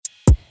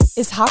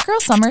Is Hot Girl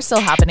Summer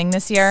still happening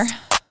this year?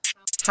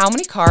 How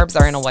many carbs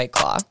are in a White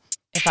Claw?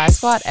 If I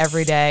squat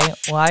every day,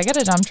 will I get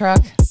a dump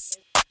truck?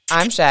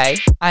 I'm Shay.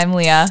 I'm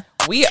Leah.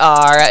 We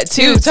are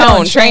Two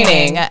Tone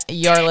Training.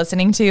 You're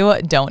listening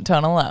to Don't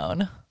Tone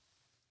Alone.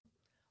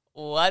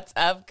 What's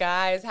up,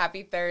 guys?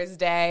 Happy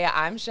Thursday.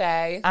 I'm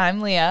Shay.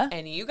 I'm Leah.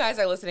 And you guys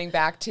are listening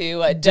back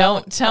to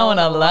Don't Tone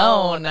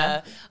Alone.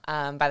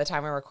 By the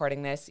time we're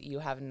recording this, you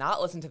have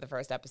not listened to the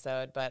first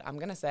episode, but I'm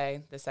going to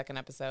say the second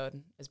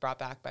episode is brought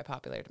back by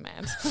popular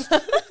demand.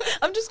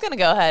 I'm just going to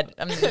go ahead.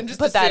 I'm going to Just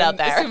put that assume- out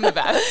there. assume the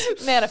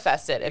best.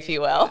 Manifest it, if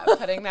you will. Yeah,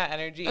 putting that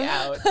energy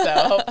out.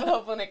 So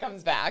hope when it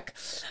comes back.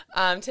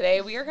 Today,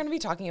 we are going to be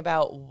talking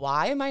about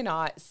why am I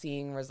not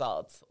seeing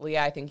results?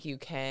 Leah, I think you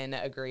can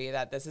agree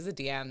that this is a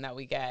DM that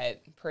we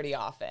get pretty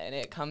often.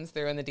 It comes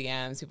through in the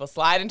DMs. People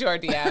slide into our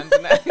DMs.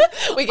 And then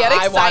We get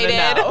I wanna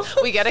excited. know.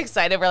 We get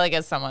excited. We're like,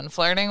 is someone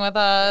flirting with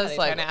Are us? they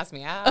Like, trying to ask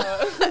me out?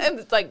 and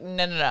it's like,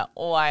 no.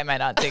 Why am I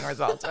not seeing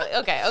results? We're like,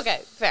 okay,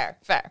 fair.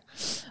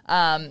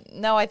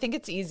 No, I think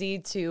it's easy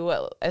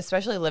to,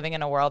 especially living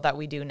in a world that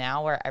we do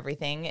now where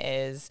everything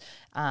is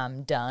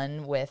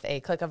done with a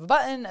click of a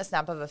button, a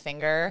snap of a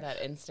finger.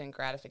 That instant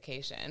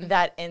gratification.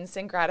 That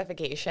instant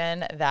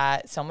gratification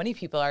that so many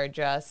people are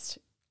just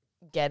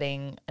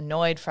getting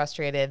annoyed,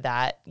 frustrated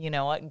that, you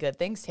know what, good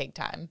things take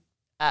time.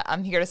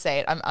 I'm here to say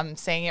it. I'm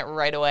saying it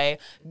right away.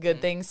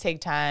 Good things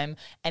take time.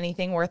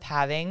 Anything worth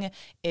having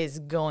is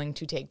going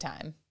to take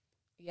time.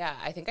 Yeah,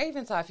 I think I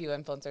even saw a few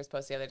influencers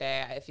post the other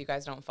day. If you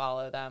guys don't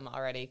follow them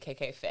already,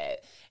 KK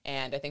Fit.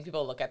 And I think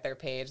people look at their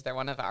page. They're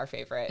one of our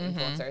favorite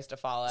influencers to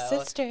follow.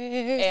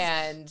 Sisters.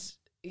 And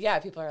yeah,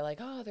 people are like,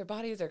 oh, their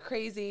bodies are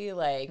crazy.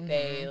 Like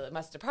they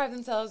must deprive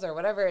themselves or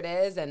whatever it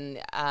is.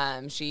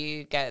 And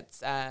she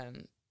gets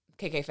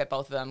KK Fit,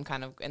 both of them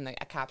kind of in the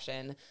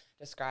caption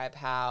describe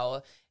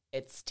how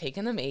it's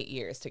taken them 8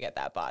 years to get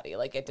that body.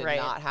 Like it did Right.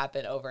 not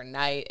happen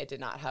overnight. It did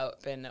not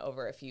happen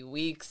over a few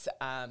weeks.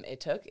 It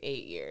took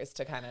 8 years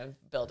to kind of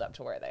build up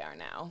to where they are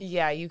now.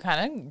 Yeah, you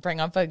kind of bring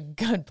up a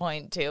good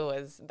point too,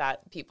 is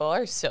that people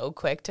are so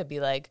quick to be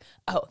like,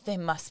 oh, they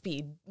must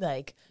be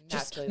like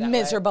just Naturally that way.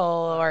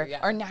 miserable or yeah.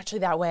 or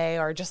naturally that way,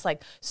 or just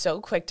like so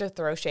quick to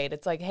throw shade.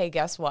 It's like, hey,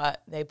 guess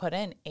what? They put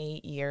in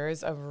 8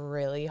 years of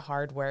really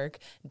hard work,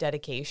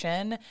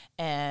 dedication,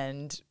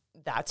 and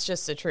that's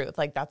just the truth.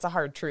 Like that's a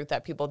hard truth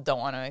that people don't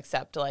want to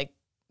accept. Like,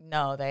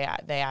 no, they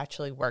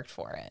actually worked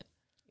for it.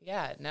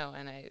 Yeah, no,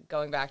 and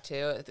going back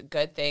to the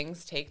good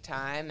things take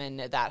time, and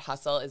that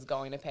hustle is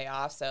going to pay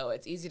off. So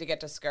it's easy to get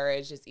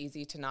discouraged. It's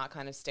easy to not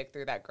kind of stick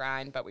through that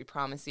grind, but we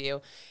promise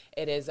you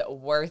it is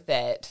worth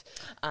it.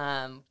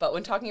 But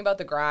when talking about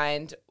the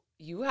grind,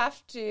 you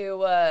have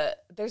to,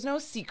 there's no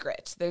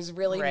secret. There's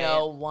really Right.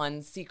 no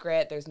one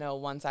secret. There's no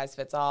one size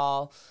fits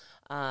all.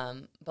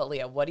 But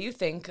Leah, what do you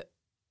think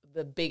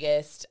the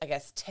biggest, I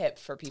guess, tip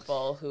for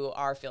people who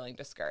are feeling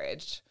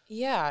discouraged?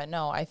 Yeah,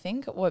 no, I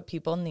think what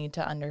people need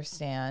to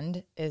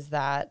understand is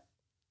that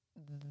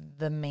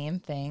the main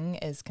thing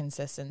is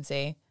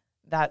consistency.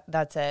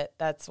 That's it.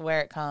 That's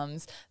where it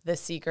comes. The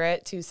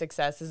secret to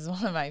success is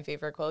one of my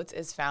favorite quotes,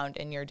 is found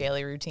in your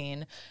daily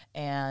routine.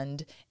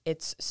 And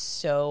it's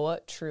so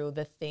true.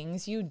 The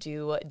things you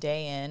do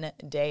day in,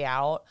 day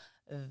out,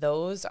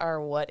 those are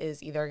what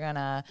is either going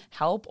to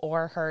help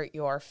or hurt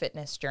your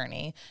fitness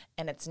journey.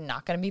 And it's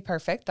not going to be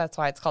perfect. That's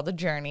why it's called a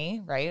journey,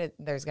 right?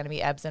 There's going to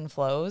be ebbs and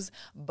flows.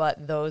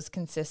 But those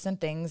consistent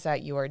things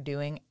that you are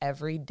doing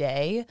every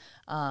day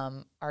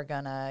are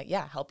going to,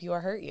 help you or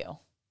hurt you.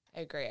 I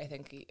agree. I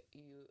think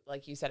you,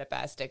 like you said it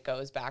best, it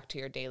goes back to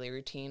your daily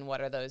routine.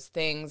 What are those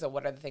things, or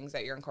what are the things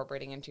that you're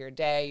incorporating into your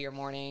day, your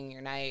morning,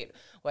 your night,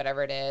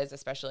 whatever it is,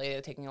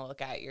 especially taking a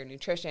look at your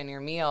nutrition,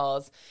 your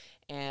meals.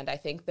 And I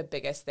think the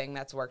biggest thing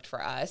that's worked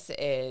for us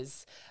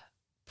is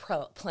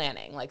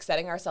planning, like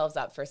setting ourselves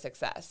up for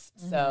success.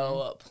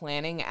 So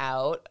planning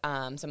out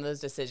some of those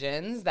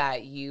decisions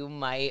that you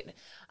might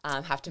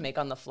have to make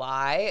on the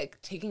fly,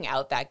 taking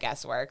out that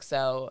guesswork.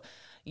 So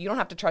you don't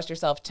have to trust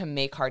yourself to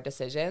make hard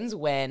decisions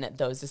when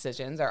those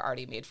decisions are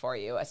already made for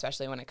you,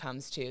 especially when it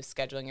comes to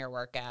scheduling your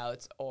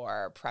workouts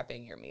or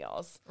prepping your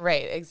meals.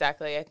 Right,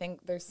 exactly. I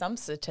think there's some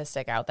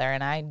statistic out there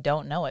and I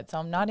don't know it, so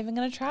I'm not even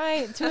going to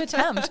try to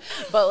attempt.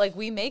 But like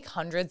we make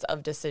hundreds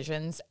of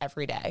decisions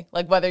every day.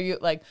 Like whether you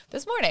like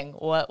this morning,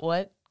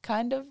 what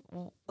kind of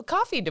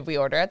coffee did we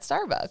order at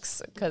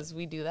Starbucks? Because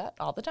we do that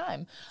all the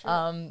time.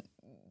 Sure.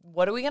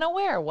 What are we going to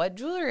wear? What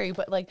jewelry?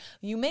 But like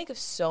you make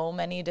so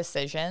many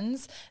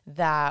decisions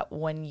that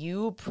when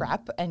you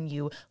prep and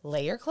you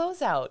lay your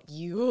clothes out,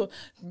 you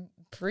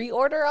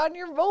pre-order on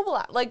your mobile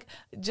app, like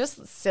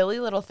just silly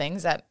little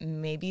things that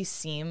maybe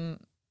seem,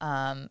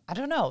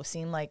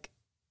 seem like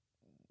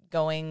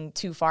going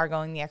too far,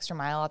 going the extra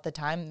mile at the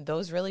time.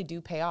 Those really do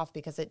pay off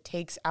because it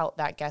takes out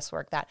that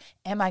guesswork that,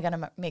 am I going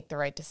to make the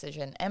right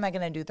decision? Am I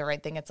going to do the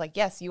right thing? It's like,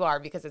 yes, you are,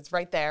 because it's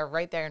right there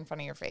in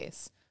front of your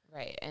face.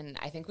 Right. And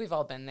I think we've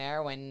all been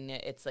there when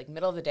it's like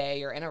middle of the day,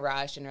 you're in a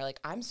rush and you're like,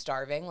 I'm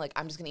starving. Like,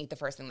 I'm just going to eat the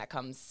first thing that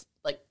comes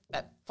like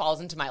that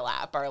falls into my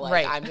lap, or like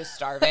Right. I'm just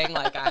starving,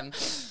 like I'm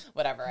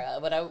whatever.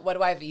 What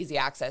do I have easy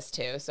access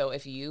to? So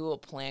if you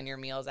plan your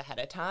meals ahead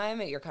of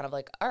time, you're kind of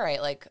like, all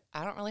right, like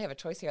I don't really have a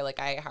choice here. Like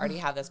I already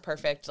have this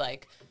perfect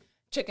like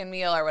chicken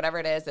meal or whatever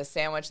it is, this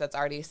sandwich that's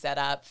already set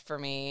up for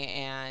me,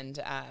 and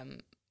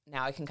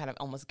now I can kind of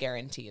almost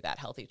guarantee that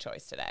healthy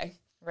choice today.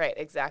 Right,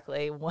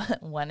 exactly.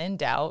 When in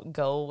doubt,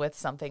 go with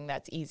something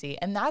that's easy.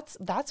 And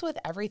that's with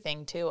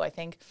everything too. I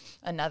think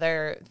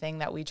another thing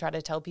that we try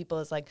to tell people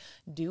is like,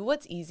 do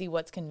what's easy,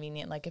 what's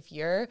convenient. Like if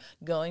you're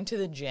going to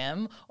the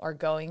gym or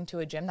going to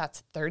a gym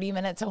that's 30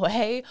 minutes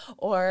away,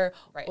 or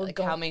Right, like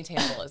how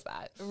maintainable is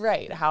that?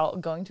 right, how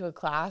going to a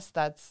class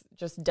that's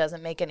just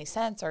doesn't make any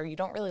sense, or you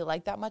don't really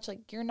like that much,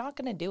 like you're not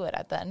going to do it.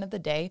 At the end of the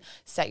day,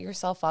 set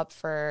yourself up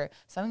for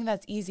something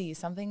that's easy,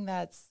 something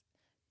that's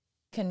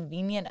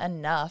convenient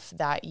enough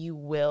that you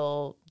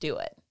will do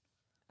it.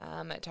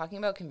 Talking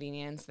about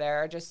convenience,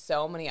 there are just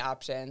so many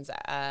options.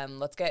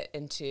 Let's get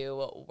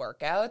into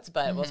workouts,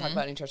 but we'll talk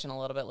about nutrition a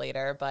little bit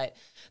later. But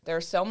there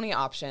are so many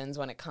options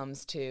when it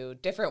comes to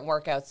different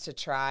workouts to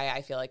try.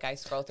 I feel like I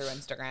scroll through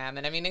Instagram,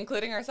 and I mean,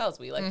 including ourselves,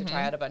 we like to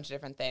try out a bunch of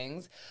different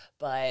things,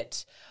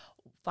 but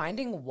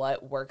finding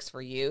what works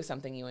for you,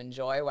 something you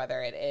enjoy,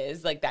 whether it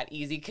is like that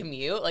easy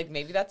commute, like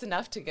maybe that's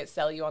enough to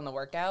sell you on the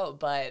workout.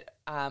 But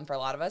for a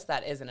lot of us,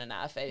 that isn't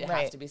enough. It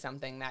has to be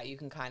something that you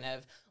can kind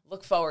of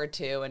look forward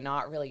to and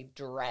not really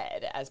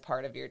dread as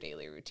part of your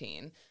daily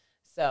routine.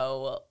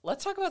 So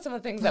let's talk about some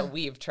of the things that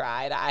we've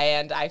tried.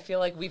 I feel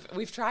like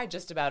we've tried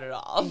just about it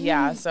all.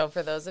 Yeah. So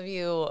for those of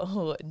you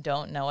who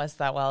don't know us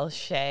that well,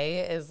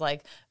 Shay is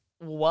like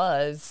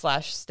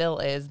still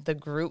is the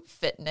group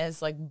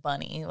fitness like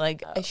bunny.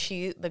 Like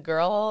the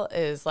girl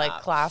is like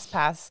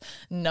ClassPass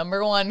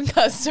 #1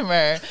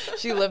 customer.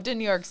 She lived in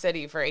New York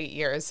City for 8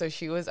 years, so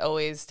she was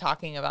always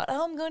talking about,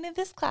 oh, I'm going to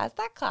this class,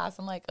 that class.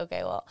 I'm like,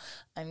 okay, well,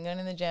 I'm going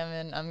to the gym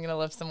and I'm gonna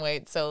lift some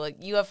weights. So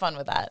like you have fun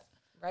with that.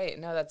 Right.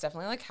 No, that's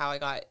definitely like how I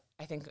got,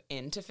 I think,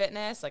 into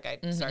fitness. Like I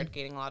started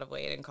gaining a lot of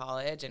weight in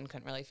college and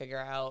couldn't really figure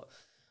out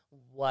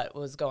what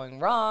was going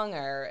wrong,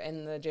 or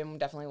in the gym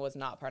definitely was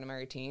not part of my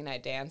routine. I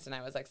danced and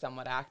I was like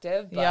somewhat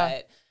active,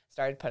 but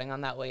started putting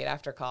on that weight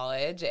after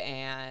college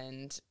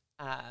and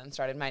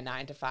started my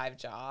 9-to-5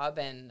 job.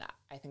 And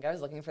I think I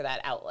was looking for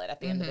that outlet at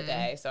the end of the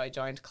day. So I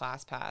joined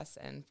ClassPass.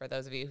 And for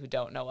those of you who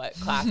don't know what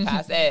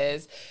ClassPass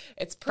is,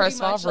 it's pretty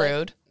much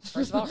rude.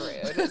 First of all,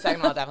 rude.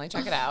 Second of all, definitely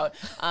check it out.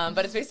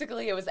 But it's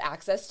basically, it was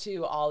access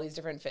to all these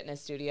different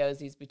fitness studios,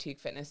 these boutique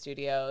fitness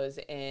studios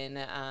in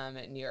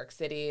New York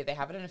City. They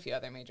have it in a few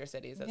other major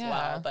cities as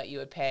well, but you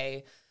would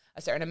pay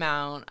a certain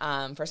amount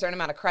for a certain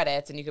amount of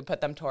credits, and you could put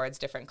them towards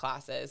different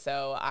classes.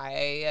 So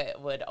I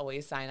would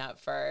always sign up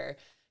for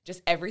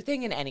just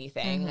everything and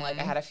anything. Like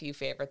I had a few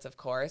favorites, of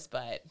course,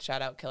 but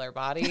shout out Killer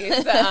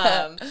Bodies.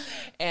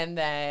 And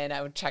then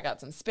I would check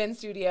out some spin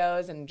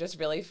studios and just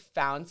really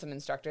found some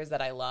instructors that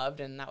I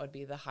loved. And that would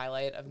be the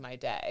highlight of my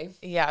day.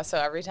 Yeah. So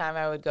every time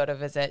I would go to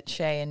visit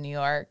Shay in New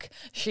York,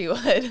 she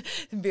would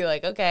be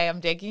like, okay, I'm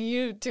taking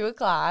you to a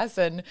class.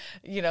 And,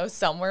 you know,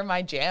 some were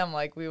my jam.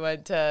 Like we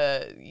went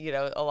to, you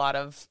know, a lot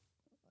of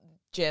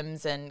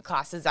gyms and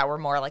classes that were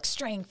more like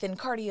strength and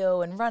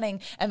cardio and running,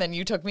 and then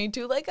you took me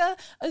to like a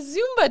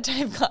Zumba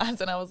type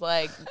class, and I was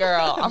like,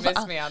 girl,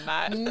 miss me on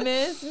that.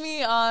 Miss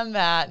me on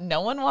that.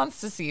 No one wants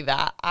to see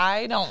that.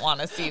 I don't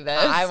want to see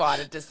this. I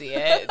wanted to see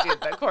it.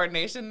 Dude, the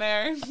coordination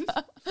there.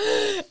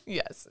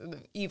 Yes,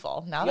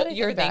 evil. Now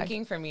you're that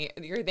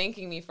you're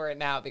thanking me for it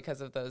now because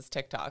of those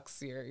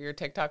TikToks, your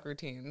TikTok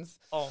routines.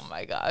 Oh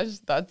my gosh,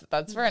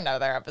 that's for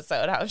another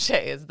episode. How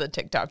Shay is the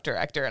TikTok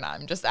director and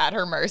I'm just at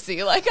her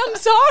mercy. Like, I'm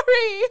sorry.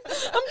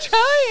 I'm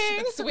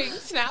trying. Swing,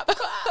 snap,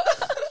 clap.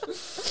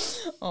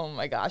 Oh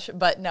my gosh.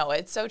 But no,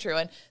 it's so true.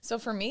 And so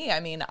for me, I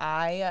mean,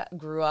 I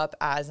grew up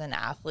as an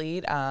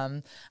athlete.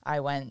 I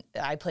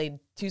played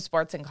 2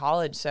 sports in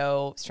college.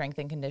 So strength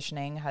and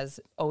conditioning has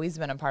always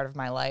been a part of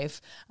my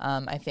life.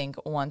 I think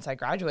once I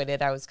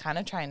graduated, I was kind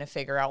of trying to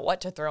figure out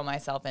what to throw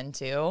myself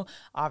into.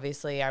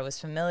 Obviously, I was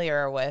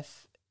familiar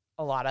with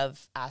a lot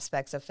of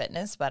aspects of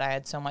fitness, but I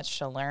had so much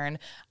to learn.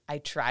 I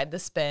tried the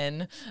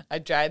spin, I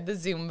tried the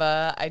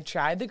Zumba, I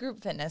tried the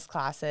group fitness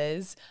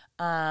classes.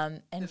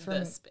 And for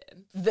the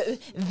spin,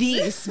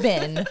 the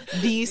spin,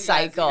 the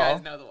cycle. You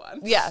guys know the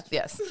one. Yeah,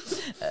 yes,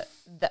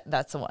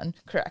 that's the one.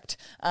 Correct.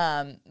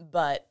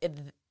 But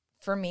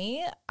for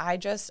me, I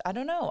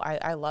don't know.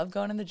 I love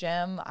going to the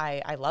gym.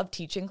 I love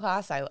teaching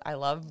class. I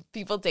love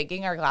people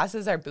taking our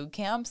classes, our boot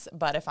camps.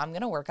 But if I'm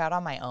going to work out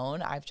on my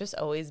own, I've just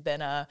always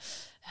been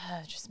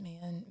just me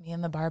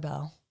and the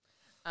barbell.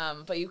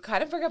 But you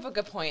kind of bring up a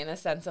good point in the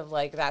sense of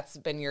like that's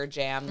been your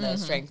jam, the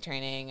strength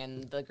training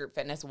and the group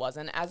fitness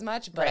wasn't as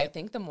much. But I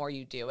think the more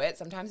you do it,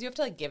 sometimes you have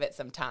to like give it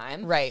some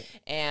time. Right.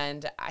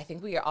 And I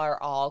think we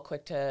are all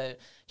quick to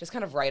just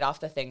kind of write off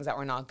the things that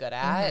we're not good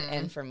at.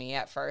 And for me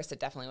at first, it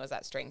definitely was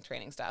that strength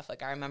training stuff.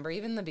 Like I remember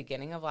even the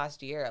beginning of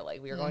last year,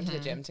 like we were going to the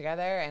gym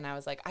together and I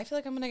was like, I feel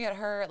like I'm going to get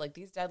hurt. Like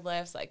these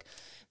deadlifts, like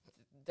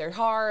they're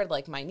hard.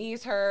 Like my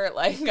knees hurt.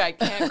 Like I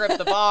can't grip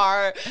the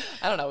bar.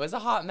 I don't know. It was a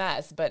hot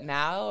mess, but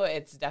now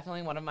it's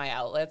definitely one of my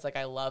outlets. Like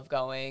I love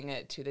going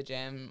to the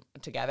gym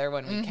together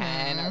when we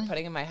can, or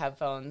putting in my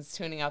headphones,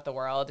 tuning out the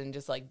world, and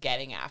just like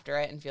getting after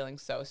it and feeling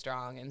so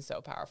strong and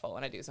so powerful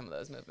when I do some of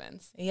those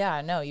movements.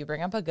 Yeah, no, you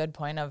bring up a good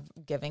point of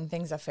giving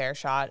things a fair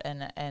shot,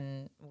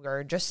 and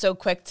we're just so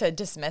quick to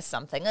dismiss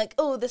something like,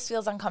 oh, this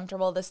feels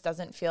uncomfortable, this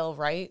doesn't feel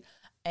right,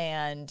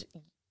 and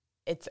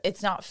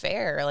it's not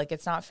fair. Like,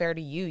 it's not fair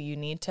to you. You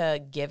need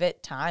to give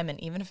it time, and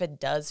even if it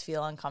does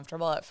feel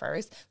uncomfortable at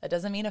first, that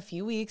doesn't mean a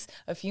few weeks,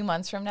 a few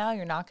months from now,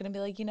 you're not going to be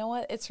like, you know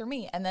what, it's for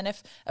me. And then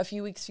if a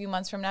few weeks, few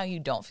months from now, you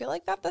don't feel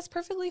like that, that's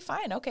perfectly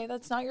fine. Okay,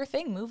 that's not your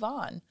thing. Move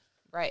on.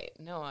 Right.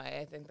 No,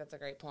 I think that's a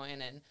great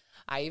point. And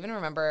I even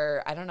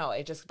remember, I don't know,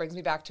 it just brings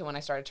me back to when I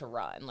started to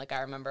run. Like,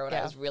 I remember when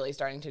I was really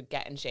starting to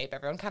get in shape,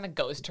 everyone kind of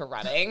goes to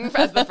running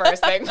as the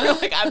first thing. We're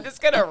like, I'm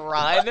just going to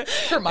run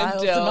for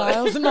miles and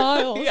miles and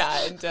miles.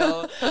 Yeah,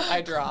 until I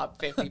drop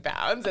 50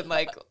 pounds. And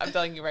like, I'm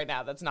telling you right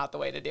now, that's not the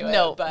way to do it.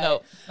 No,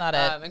 but, not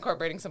it.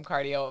 Incorporating some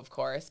cardio, of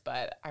course.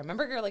 But I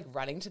remember you're like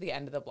running to the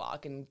end of the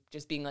block and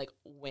just being like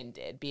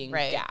winded, being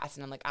gassed.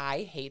 And I'm like, I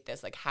hate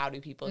this. Like, how do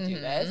people do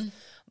this?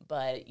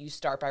 But you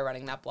start by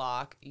running that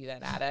block, you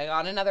then add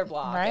on another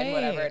block, and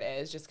whatever it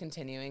is, just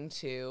continuing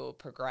to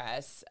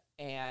progress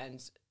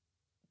and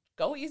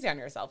go easy on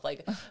yourself.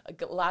 Like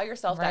allow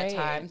yourself that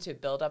time to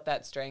build up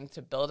that strength,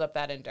 to build up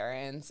that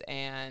endurance.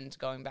 And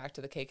going back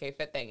to the KK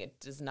Fit thing, it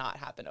does not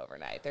happen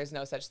overnight. There's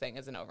no such thing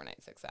as an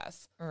overnight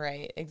success.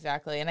 Right,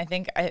 exactly. And I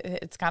think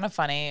it's kind of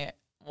funny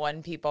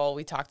when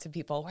we talk to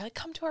people, we're like,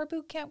 come to our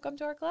boot camp, come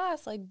to our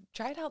class, like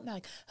try it out. And they're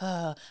like,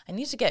 I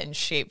need to get in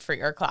shape for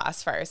your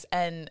class first.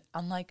 And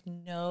I'm like,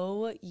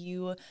 no,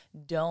 you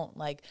don't.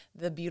 Like,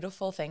 the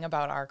beautiful thing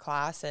about our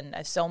class and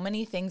so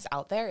many things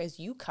out there is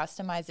you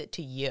customize it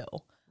to you.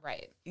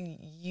 Right.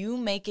 You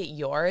make it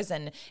yours.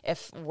 And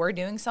if we're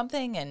doing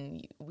something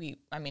and we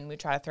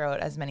try to throw out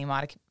as many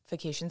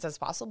modifications as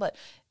possible, but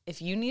if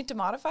you need to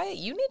modify it,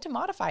 you need to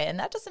modify it. And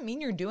that doesn't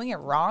mean you're doing it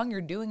wrong, you're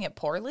doing it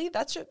poorly.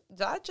 That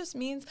just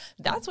means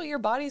that's what your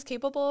body's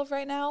capable of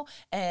right now.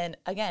 And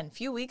again,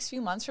 few weeks,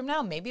 few months from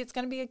now, maybe it's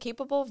going to be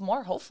capable of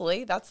more.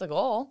 Hopefully, that's the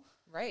goal.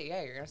 Right,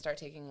 yeah, you're going to start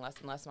taking less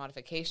and less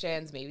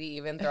modifications, maybe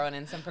even throwing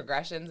in some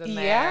progressions in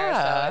there.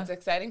 Yeah. So it's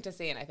exciting to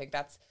see, and I think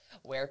that's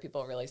where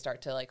people really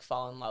start to like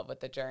fall in love with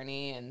the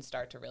journey and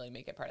start to really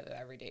make it part of their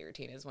everyday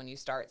routine, is when you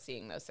start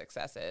seeing those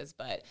successes.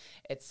 But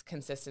it's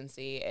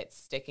consistency, it's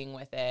sticking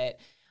with it.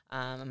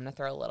 I'm going to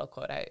throw a little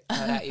quote out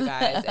at you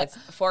guys. It's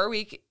 4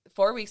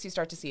 weeks you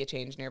start to see a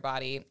change in your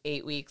body.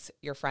 8 weeks,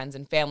 your friends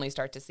and family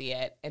start to see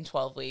it. And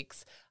 12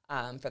 weeks,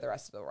 for the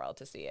rest of the world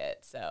to see it.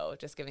 So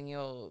just giving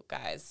you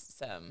guys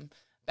some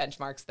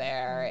benchmarks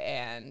there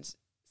and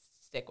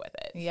stick with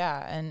it.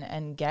 Yeah,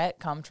 and get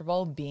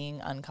comfortable being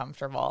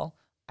uncomfortable.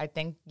 I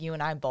think you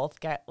and I both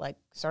get like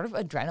sort of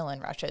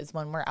adrenaline rushes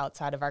when we're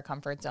outside of our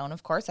comfort zone.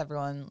 Of course,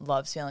 everyone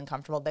loves feeling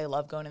comfortable. They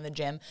love going to the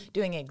gym,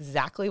 doing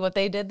exactly what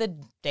they did the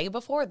day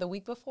before, the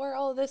week before.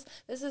 Oh, this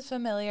is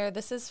familiar.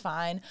 This is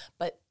fine.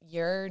 But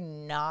you're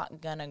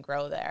not going to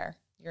grow there.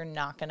 You're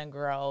not going to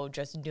grow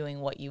just doing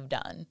what you've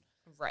done.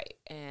 Right.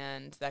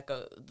 And that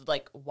goes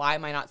like, why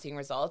am I not seeing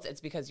results? It's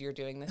because you're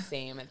doing the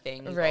same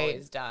thing you've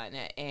always done.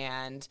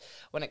 And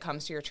when it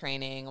comes to your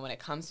training, when it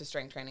comes to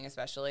strength training,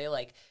 especially,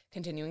 like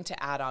continuing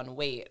to add on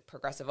weight,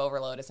 progressive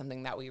overload is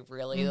something that we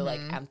really like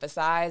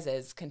emphasize,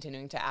 is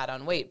continuing to add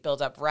on weight,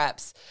 build up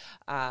reps,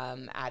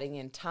 adding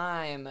in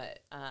time,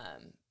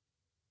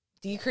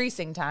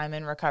 decreasing time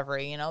in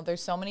recovery. You know,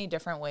 there's so many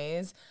different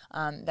ways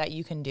that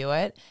you can do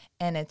it.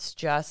 And it's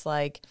just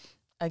like,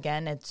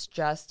 again, it's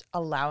just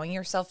allowing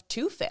yourself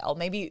to fail.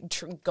 Maybe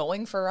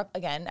going for a rep,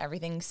 again,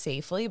 everything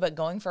safely, but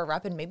going for a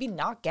rep and maybe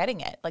not getting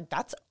it. Like,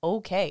 that's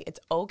okay. It's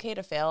okay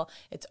to fail.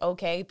 It's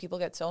okay. People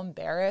get so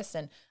embarrassed,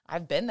 and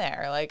I've been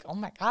there. Like, oh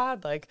my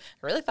God, like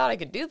I really thought I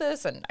could do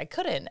this and I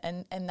couldn't.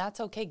 And that's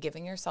okay.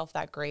 Giving yourself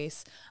that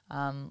grace.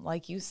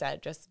 Like you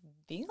said, just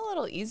being a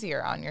little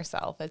easier on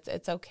yourself.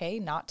 It's okay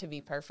not to be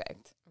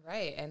perfect.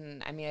 Right.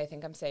 And I mean, I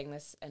think I'm saying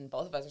this, and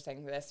both of us are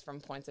saying this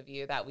from points of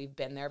view that we've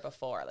been there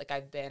before. Like,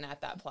 I've been at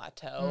that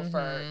plateau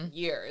for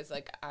years.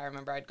 Like, I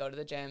remember I'd go to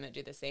the gym and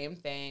do the same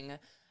thing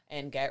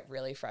and get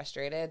really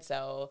frustrated.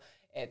 So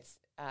it's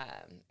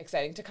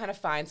exciting to kind of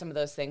find some of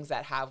those things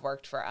that have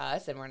worked for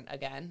us. And we're,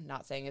 again,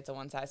 not saying it's a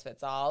one size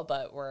fits all,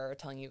 but we're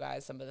telling you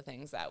guys some of the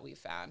things that we've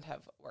found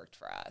have worked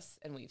for us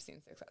and we've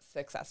seen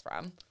success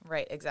from.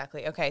 Right.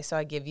 Exactly. Okay. So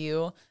I give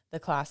you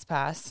the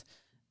ClassPass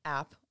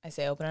app. I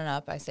say, open it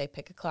up. I say,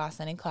 pick a class,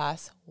 any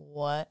class.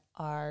 What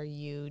are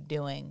you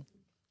doing?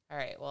 All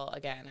right. Well,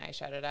 again, I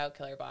shouted out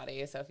Killer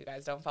Body. So if you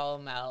guys don't follow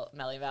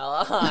Melly Mel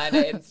on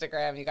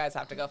Instagram, you guys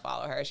have to go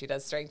follow her. She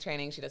does strength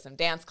training. She does some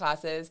dance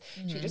classes.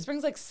 She just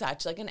brings like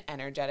such like an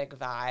energetic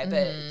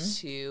vibe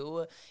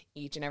to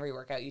each and every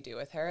workout you do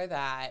with her,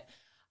 that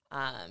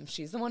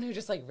she's the one who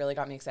just like really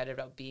got me excited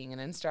about being an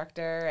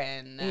instructor.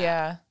 And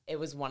it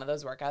was one of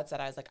those workouts that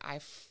I was like,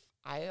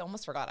 I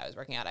almost forgot I was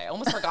working out. I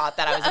almost forgot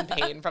that I was in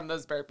pain from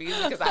those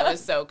burpees because I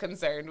was so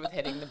concerned with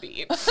hitting the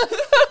beat.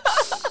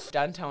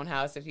 Done Tone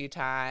House a few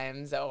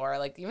times, or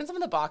like even some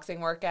of the boxing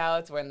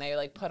workouts when they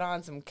like put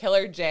on some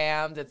killer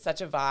jams. It's such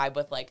a vibe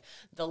with like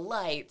the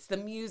lights, the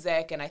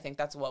music, and I think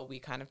that's what we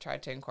kind of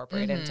tried to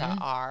incorporate into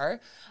our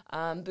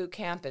boot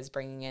camp, is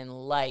bringing in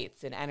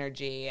lights and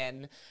energy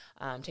and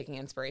taking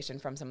inspiration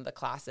from some of the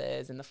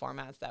classes and the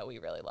formats that we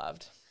really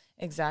loved.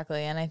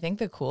 Exactly. And I think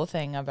the cool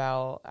thing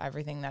about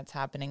everything that's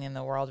happening in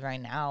the world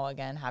right now,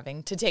 again,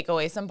 having to take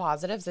away some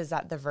positives, is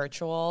that the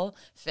virtual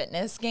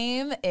fitness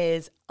game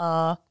is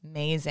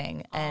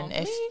amazing. And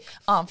if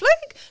on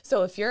fleek.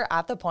 So if you're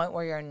at the point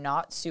where you're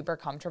not super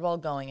comfortable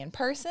going in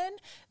person,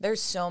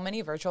 there's so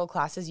many virtual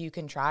classes you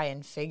can try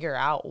and figure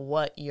out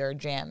what your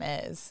jam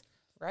is.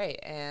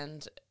 Right.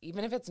 And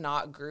even if it's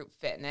not group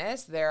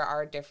fitness, there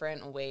are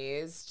different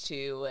ways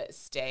to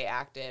stay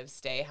active,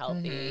 stay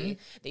healthy.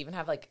 They even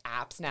have like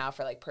apps now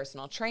for like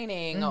personal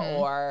training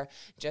or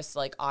just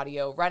like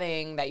audio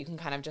running that you can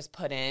kind of just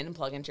put in,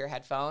 plug into your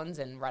headphones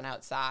and run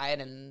outside.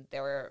 And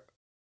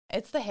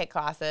it's the HIIT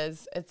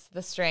classes. It's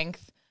the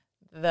strength,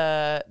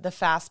 the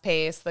fast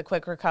pace, the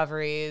quick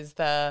recoveries,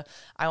 I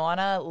want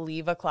to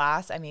leave a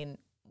class. I mean,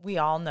 we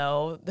all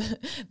know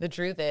the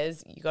truth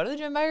is you go to the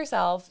gym by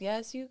yourself.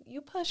 Yes, you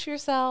push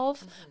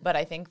yourself. But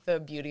I think the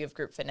beauty of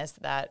group fitness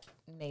that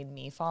made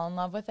me fall in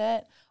love with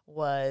it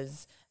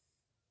was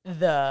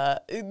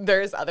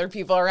there's other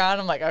people around.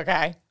 I'm like,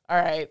 okay, all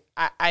right,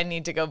 I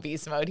need to go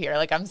beast mode here.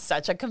 Like, I'm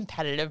such a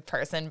competitive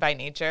person by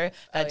nature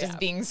that just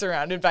being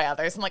surrounded by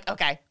others, I'm like,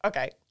 okay,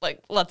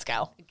 like, let's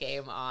go.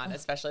 Game on,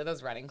 especially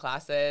those running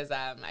classes.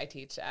 I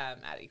teach at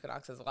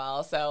Equinox as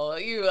well. So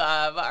you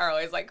are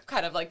always like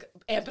kind of like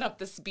amping up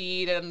the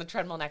speed and the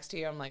treadmill next to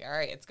you. I'm like, all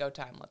right, it's go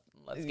time.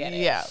 Let's get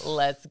it. Yeah,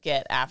 let's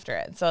get after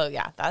it. So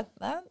yeah,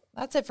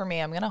 that's it for me.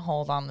 I'm going to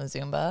hold on the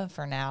Zumba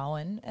for now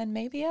and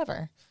maybe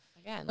ever.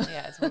 Again,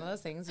 yeah, it's one of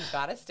those things you've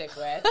got to stick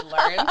with,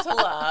 learn to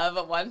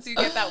love. Once you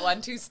get that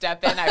 1-2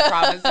 step in, I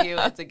promise you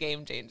it's a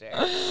game changer.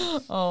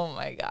 Oh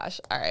my gosh.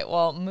 All right.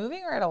 Well,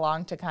 moving right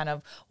along to kind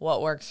of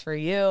what works for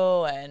you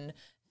and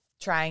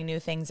trying new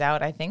things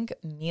out. I think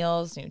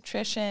meals,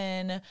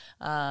 nutrition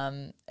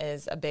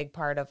is a big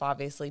part of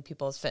obviously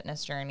people's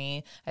fitness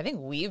journey. I think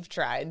we've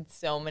tried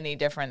so many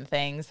different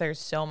things. There's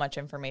so much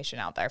information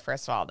out there,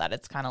 first of all, that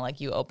it's kind of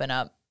like you open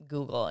up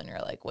Google and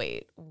you're like,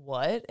 wait,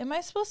 what am I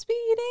supposed to be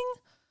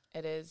eating?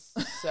 It is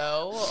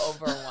so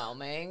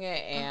overwhelming.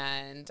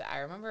 And I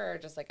remember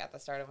just like at the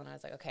start of when I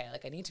was like, okay,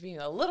 like I need to be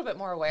a little bit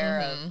more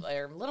aware of,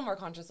 or a little more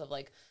conscious of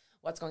like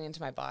what's going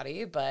into my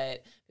body.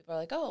 But people are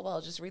like, oh,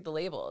 well, just read the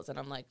labels. And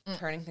I'm like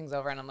turning things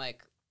over and I'm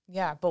like,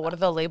 yeah, but what do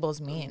the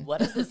labels mean? What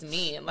does this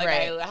mean? Like,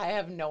 right. I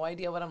have no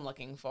idea what I'm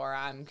looking for.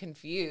 I'm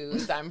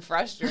confused. I'm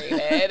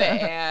frustrated.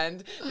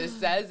 And this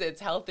says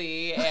it's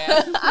healthy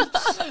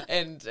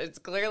and it's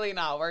clearly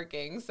not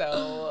working.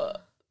 So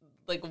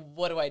like,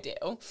 what do I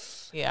do?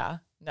 Yeah,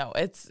 no,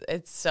 it's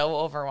so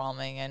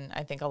overwhelming. And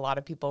I think a lot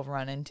of people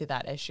run into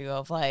that issue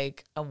of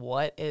like,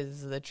 what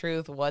is the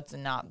truth? What's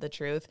not the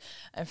truth?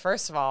 And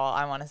first of all,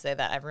 I want to say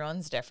that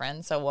everyone's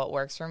different. So what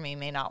works for me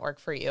may not work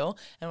for you.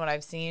 And what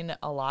I've seen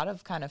a lot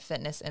of kind of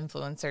fitness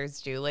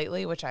influencers do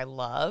lately, which I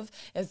love,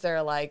 is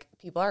they're like,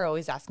 people are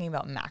always asking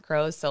about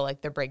macros. So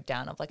like the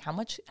breakdown of like how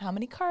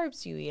many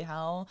carbs do you eat?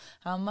 How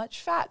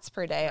much fats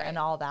per day and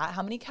all that?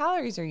 How many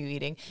calories are you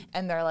eating?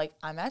 And they're like,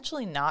 I'm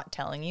actually not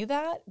telling you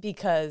that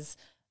because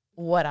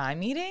what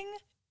I'm eating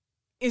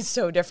is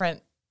so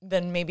different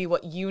than maybe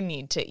what you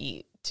need to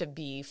eat to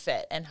be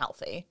fit and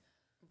healthy.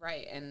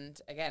 Right. And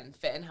again,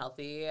 fit and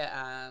healthy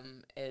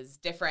is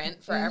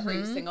different for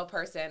every single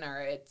person, or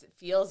it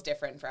feels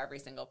different for every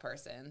single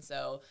person.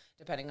 So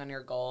depending on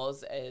your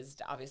goals is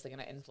obviously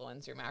going to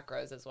influence your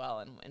macros as well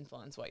and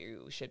influence what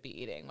you should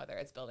be eating, whether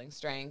it's building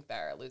strength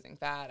or losing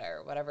fat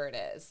or whatever it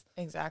is.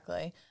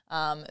 Exactly.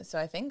 So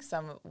I think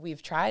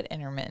we've tried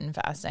intermittent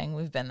fasting.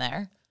 We've been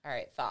there. All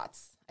right.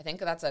 Thoughts? I think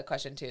that's a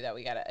question too that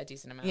we get a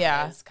decent amount.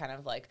 Yeah. Is kind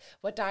of like,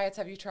 what diets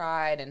have you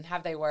tried and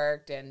have they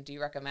worked and do you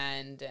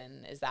recommend?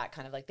 And is that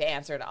kind of like the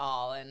answer to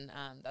all? And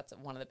that's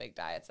one of the big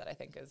diets that I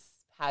think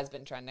has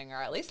been trending,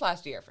 or at least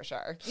last year for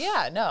sure.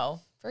 Yeah, no,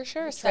 for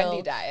sure.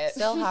 Trendy diet.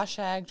 Still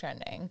hashtag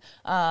trending.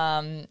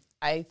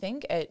 I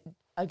think it,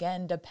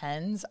 again,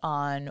 depends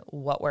on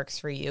what works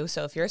for you.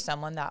 So if you're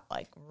someone that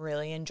like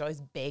really enjoys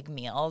big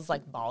meals,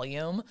 like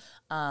volume,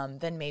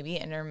 then maybe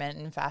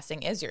intermittent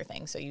fasting is your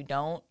thing. So you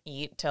don't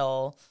eat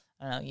till,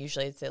 I don't know,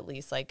 usually it's at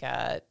least like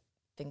I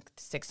think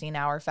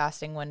 16-hour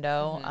fasting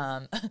window.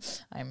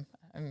 I'm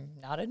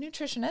not a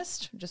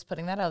nutritionist, just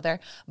putting that out there.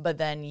 But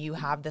then you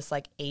have this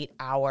like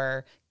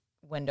 8-hour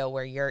window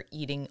where you're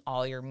eating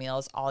all your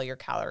meals, all your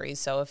calories.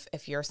 So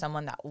if you're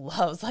someone that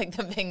loves like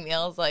the big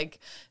meals, like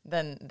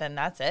then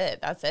that's it.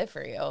 That's it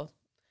for you.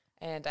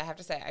 And I have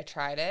to say, I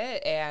tried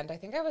it, and I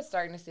think I was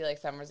starting to see like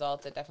some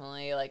results. It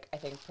definitely like I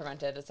think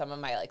prevented some of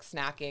my like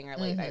snacking or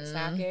late night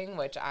snacking,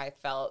 which I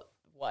felt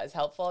was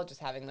helpful.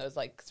 Just having those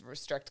like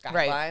strict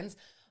guidelines,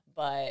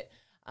 but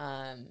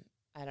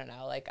I don't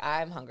know, like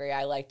I'm hungry.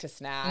 I like to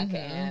snack.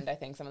 And I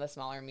think some of the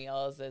smaller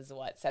meals is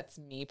what sets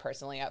me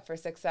personally up for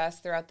success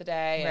throughout the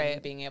day. Right.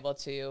 And being able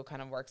to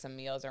kind of work some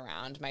meals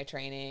around my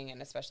training.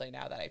 And especially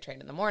now that I train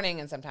in the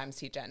morning and sometimes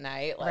teach at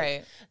night,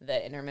 like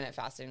the intermittent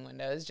fasting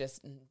windows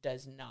just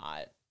does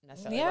not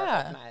necessarily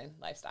work with my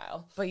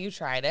lifestyle. But you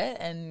tried it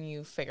and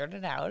you figured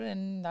it out,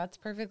 and that's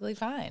perfectly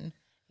fine.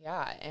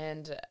 Yeah.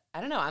 And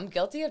I don't know, I'm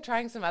guilty of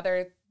trying some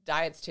other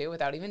diets too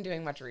without even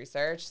doing much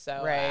research. So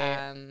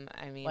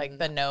I mean, like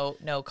the no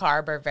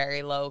carb or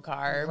very low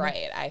carb.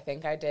 Right. I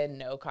think I did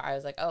no carb. I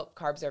was like, oh,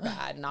 carbs are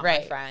bad, not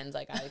my friends.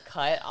 Like I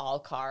cut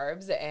all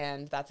carbs,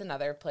 and that's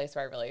another place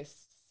where I really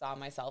saw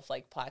myself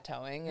like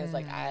plateauing is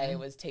like I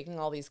was taking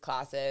all these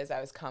classes,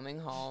 I was coming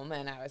home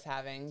and I was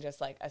having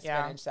just like a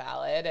spinach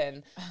salad,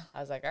 and I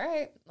was like, all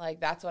right, like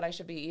that's what I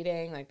should be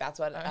eating, like that's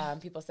what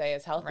people say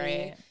is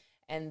healthy.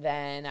 And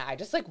then I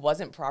just like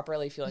wasn't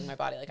properly fueling my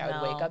body. Like I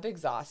would wake up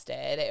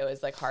exhausted. It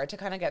was like hard to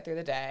kind of get through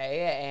the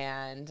day.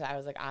 And I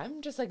was like,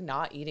 I'm just like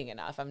not eating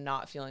enough. I'm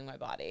not fueling my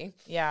body.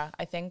 Yeah.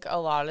 I think a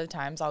lot of the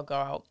times I'll go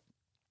out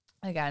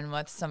again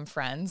with some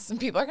friends, and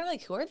people are gonna be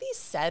like, who are these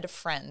said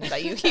friends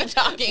that you keep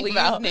talking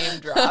about? Name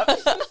drop.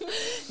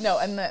 No,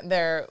 and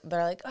they're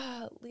like,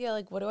 oh, Leah,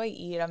 like, what do I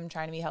eat? I'm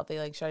trying to be healthy.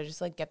 Like, should I just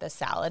like get the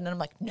salad? And I'm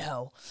like,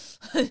 no,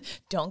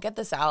 don't get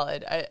the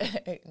salad.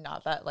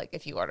 Not that like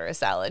if you order a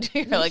salad,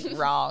 you're like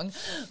wrong,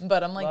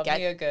 but I'm like, love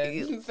me a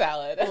good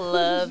salad.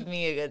 Love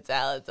me a good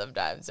salad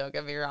sometimes. Don't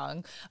get me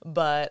wrong,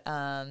 but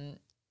I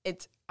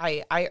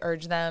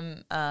urge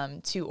them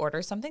to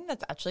order something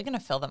that's actually gonna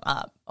fill them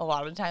up. A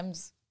lot of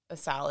times, a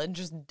salad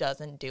just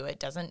doesn't do it,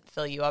 doesn't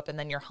fill you up, and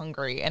then you're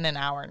hungry in an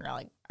hour and you're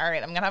like, all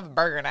right, I'm gonna have a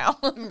burger now.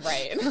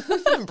 Right.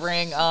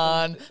 Bring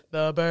on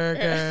the burger.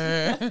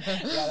 Yeah,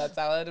 that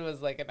salad was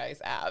like a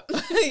nice app.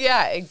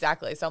 Yeah,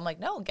 exactly. So I'm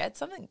like, no, get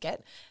something,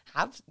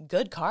 have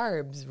good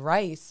carbs,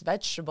 rice,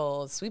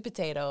 vegetables, sweet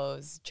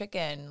potatoes,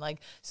 chicken.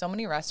 Like so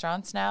many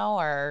restaurants now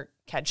are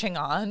catching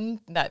on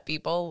that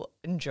people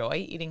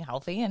enjoy eating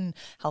healthy, and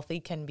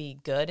healthy can be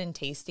good and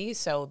tasty.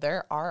 So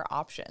there are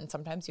options.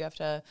 Sometimes you have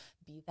to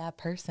be that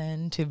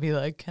person to be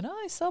like, can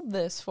I sub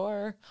this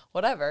for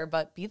whatever?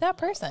 But be that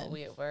person.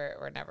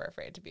 We're never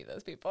afraid to be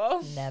those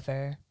people.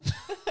 Never.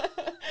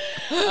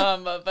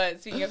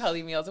 But speaking of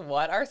healthy meals,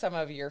 what are some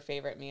of your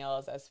favorite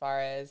meals as far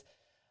as,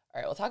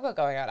 all right, we'll talk about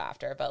going out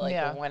after, but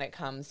like when it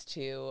comes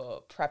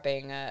to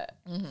prepping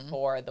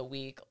for the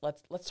week,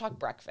 let's talk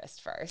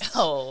breakfast first.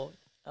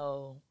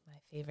 Oh, my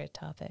favorite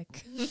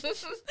topic.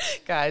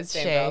 Guys,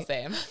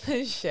 Same.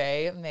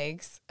 Shay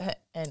makes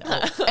an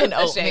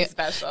oatmeal Shay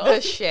special.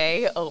 The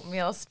Shay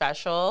oatmeal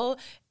special.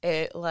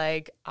 It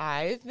like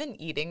I've been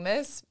eating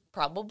this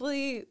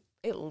probably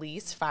at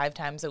least 5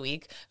 times a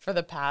week for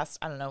the past,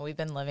 I don't know, we've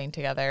been living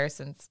together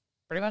since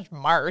pretty much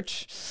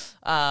March.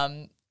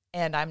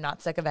 And I'm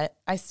not sick of it.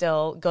 I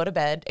still go to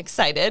bed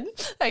excited.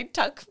 I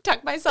tuck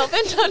myself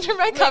in under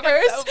my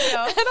covers. And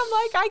I'm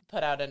like, I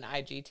put out an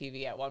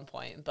IGTV at one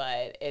point,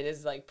 but it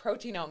is like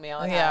protein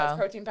oatmeal. It has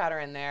protein powder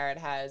in there. It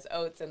has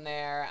oats in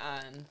there,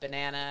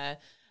 banana.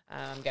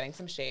 I'm getting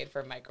some shade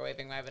for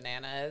microwaving my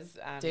bananas.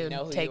 Dude, you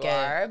know who take you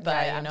are, it.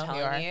 but Yeah, I'm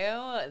telling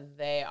you,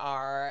 they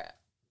are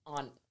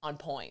on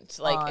point.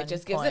 Like it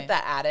just gives it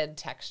that added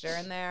texture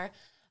in there.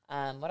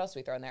 What else do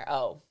we throw in there?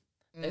 Oh,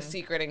 the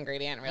secret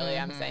ingredient, really,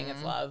 I'm saying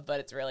it's love, but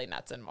it's really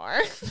nuts and more.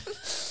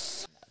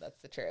 That's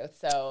the truth.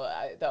 So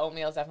the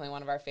oatmeal is definitely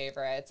one of our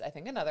favorites. I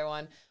think another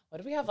one, what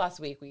did we have last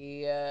week?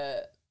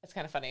 It's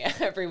kind of funny.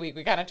 Every week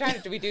we kind of try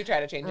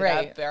to change it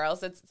up, or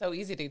else it's so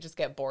easy to just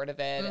get bored of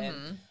it.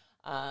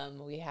 And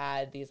we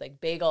had these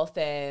like bagel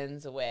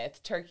thins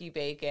with turkey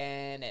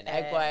bacon and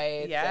egg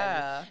whites.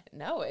 Yeah. And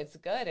no, it's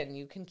good. And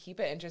you can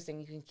keep it interesting.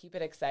 You can keep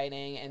it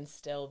exciting and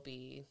still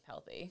be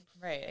healthy.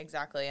 Right,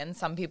 exactly. And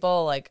some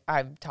people, like,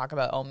 I talk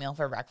about oatmeal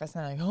for breakfast,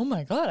 and they're like, oh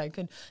my God, I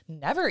could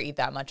never eat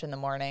that much in the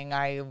morning.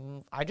 I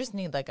just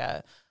need like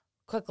a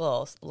quick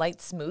little light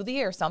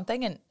smoothie or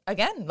something. And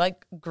again,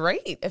 like,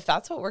 great. If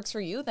that's what works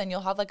for you, then you'll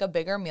have like a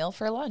bigger meal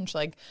for lunch.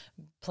 Like,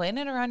 plan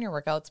it around your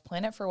workouts,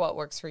 plan it for what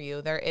works for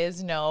you. There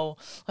is no,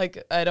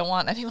 like, I don't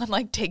want anyone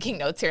like taking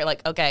notes here.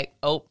 Like, okay,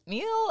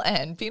 oatmeal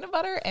and peanut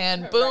butter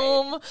and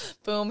boom,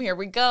 boom, here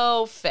we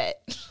go,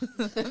 fit.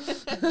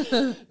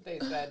 They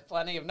said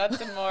plenty of nuts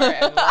and more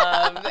and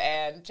love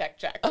and check.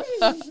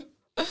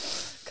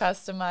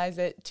 Customize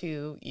it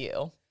to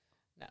you.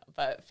 No,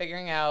 but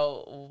figuring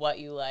out what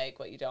you like,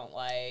 what you don't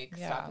like,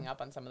 stocking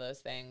up on some of those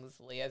things.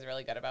 Leah's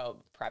really good about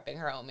prepping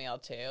her oatmeal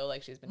too,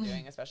 like she's been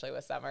doing, especially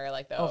with summer,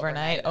 like the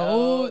overnight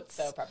oats.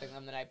 So prepping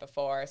them the night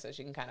before so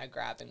she can kind of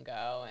grab and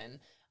go. And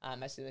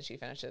as soon as she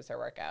finishes her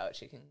workout,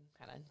 she can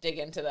kind of dig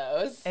into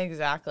those.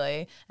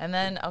 Exactly. And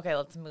then, okay,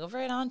 let's move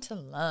right on to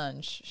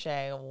lunch.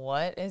 Shay,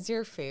 what is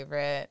your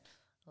favorite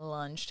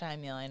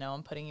lunchtime meal? I know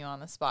I'm putting you on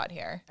the spot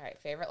here. All right,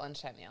 favorite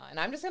lunchtime meal. And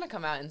I'm just going to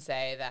come out and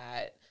say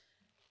that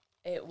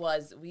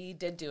we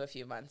did do a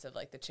few months of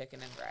like the chicken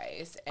and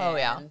rice.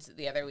 And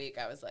the other week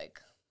I was like,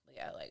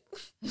 yeah, like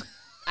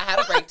I had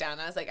a breakdown.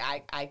 I was like,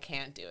 I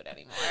can't do it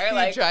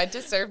anymore. You tried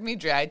to serve me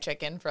dry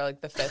chicken for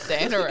like the 5th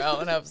day in a row,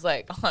 and I was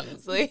like,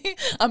 honestly,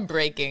 I'm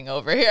breaking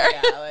over here.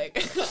 Yeah, like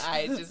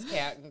I just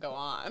can't go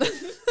on.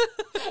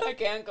 I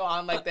can't go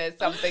on like this.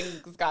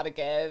 Something's got to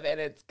give, and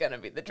it's gonna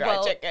be the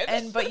dry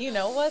chicken. But you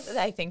know what?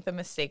 I think the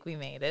mistake we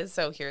made is,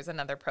 so here's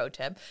another pro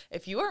tip.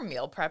 If you are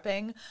meal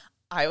prepping,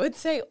 I would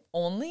say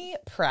only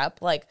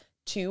prep like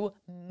 2,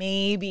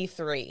 maybe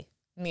 3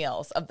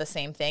 meals of the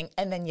same thing,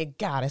 and then you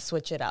gotta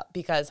switch it up,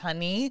 because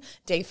honey,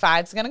 day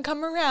 5's gonna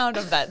come around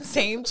of that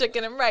same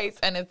chicken and rice,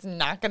 and it's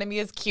not gonna be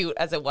as cute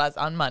as it was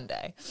on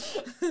Monday.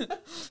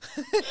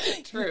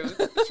 Truth.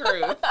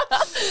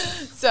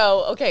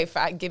 So okay,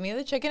 give me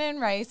the chicken and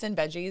rice and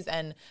veggies,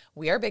 and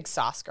we are big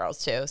sauce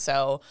girls too,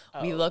 so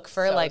we look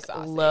for so like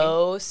saucy.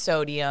 low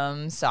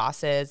sodium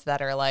sauces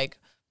that are like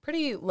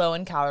pretty low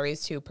in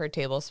calories too per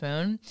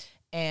tablespoon,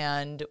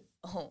 and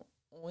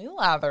we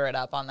lather it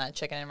up on that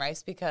chicken and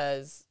rice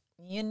because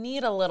you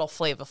need a little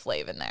Flavor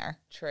Flav in there.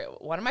 True.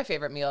 One of my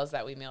favorite meals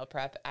that we meal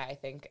prep, I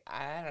think,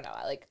 I don't know,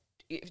 I like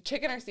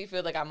chicken or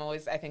seafood. Like I'm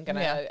always, I think,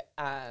 gonna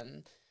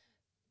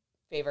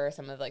favor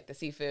some of like the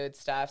seafood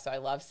stuff. So I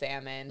love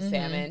salmon,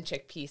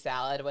 chickpea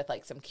salad with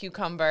like some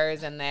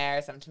cucumbers in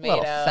there, some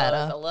tomatoes,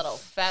 a little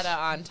feta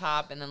on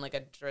top, and then like a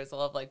drizzle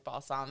of like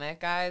balsamic,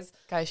 guys.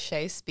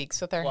 Shay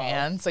speaks with her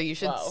hands, so you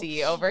should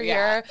see over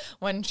here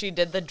when she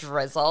did the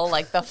drizzle,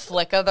 like the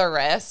flick of the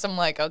wrist. I'm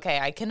like, okay,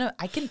 I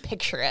can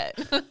picture it.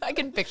 I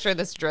can picture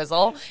this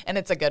drizzle, and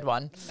it's a good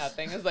one.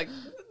 Nothing is like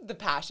the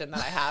passion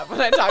that I have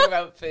when I talk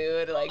about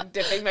food, like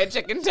dipping my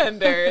chicken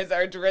tenders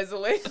or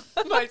drizzling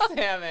my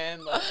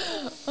salmon.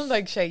 I'm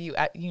like, Shay,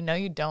 you know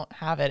you don't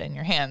have it in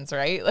your hands,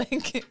 right?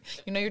 Like,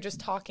 you know you're just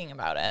talking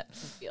about it.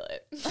 Feel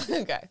it.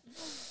 Okay,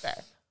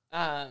 fair.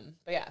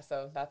 But yeah,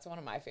 so that's one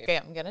of my favorites. Okay,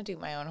 I'm gonna do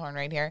my own horn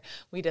right here.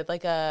 We did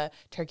like a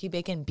turkey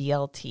bacon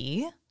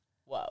BLT.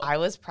 Whoa. I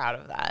was proud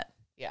of that.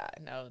 Yeah,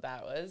 no,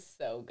 that was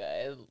so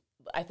good.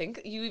 I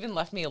think you even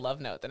left me a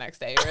love note the next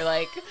day. You were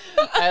like,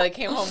 I like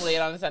came home late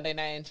on a Sunday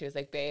night, and she was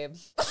like, "Babe."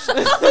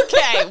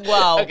 Okay,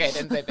 whoa. Okay,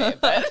 didn't say babe,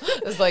 but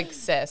it was like,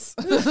 sis.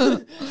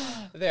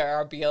 There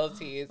are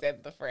BLTs in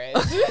the fridge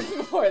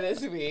for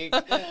this week.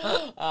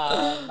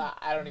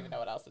 I don't even know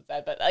what else it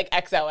said, but like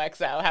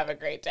XOXO, have a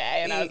great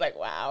day. And I was like,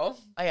 wow.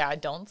 Oh, yeah,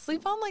 don't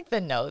sleep on like the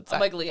notes.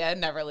 I'm like, Leah,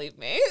 never leave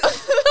me.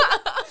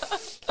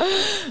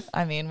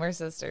 I mean, we're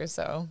sisters,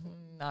 so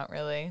not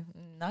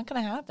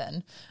gonna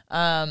happen.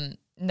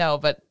 No,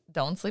 but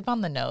don't sleep on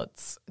the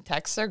notes.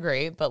 Texts are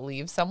great, but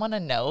leave someone a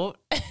note.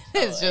 It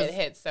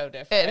hits so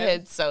different. It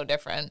hits so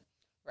different.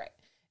 Right.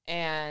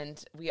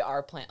 And we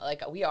are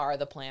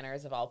the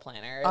planners of all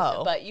planners.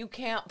 Oh. But you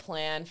can't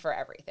plan for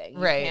everything. You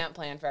can't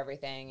plan for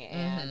everything.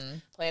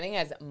 And planning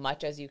as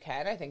much as you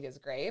can, I think, is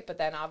great. But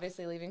then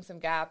obviously leaving some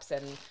gaps,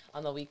 and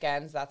on the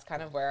weekends, that's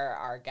kind of where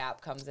our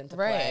gap comes into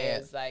play.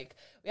 Is like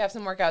we have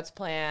some workouts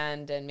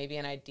planned and maybe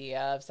an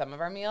idea of some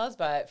of our meals,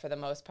 but for the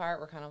most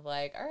part, we're kind of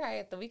like, all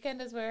right, the weekend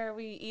is where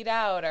we eat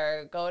out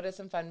or go to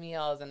some fun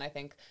meals. And I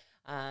think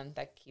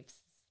that keeps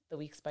the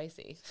week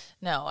spicy.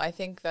 No, I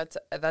think that's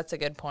a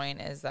good point,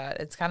 is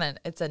that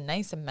it's a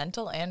nice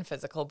mental and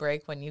physical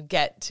break when you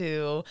get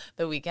to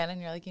the weekend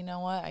and you're like, you know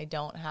what, I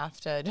don't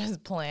have to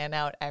just plan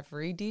out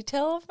every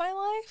detail of my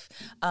life.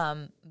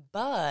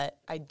 But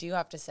I do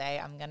have to say,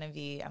 I'm gonna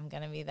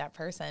be that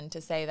person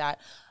to say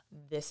that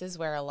this is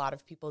where a lot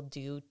of people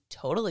do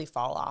totally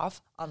fall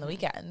off on the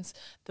weekends.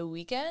 The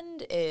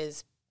weekend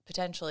is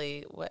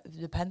potentially,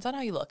 depends on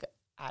how you look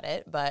at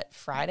it, but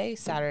Friday,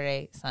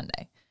 Saturday,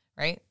 Sunday,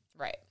 right?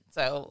 Right.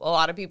 So a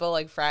lot of people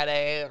like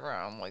Friday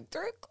around like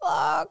 3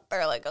 o'clock,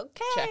 they're like,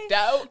 okay, checked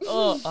out.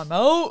 Oh, I'm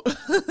out.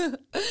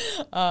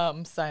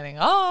 I'm signing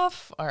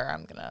off, or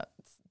I'm going to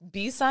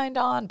be signed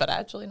on, but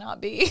actually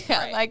not be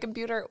on my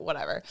computer,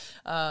 whatever.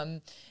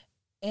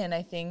 And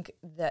I think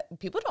that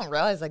people don't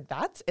realize like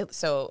that's it.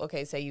 So,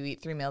 okay, say you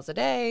eat 3 meals a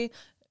day,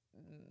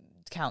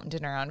 count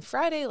dinner on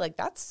Friday, like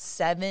that's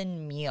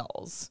 7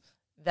 meals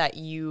that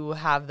you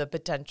have the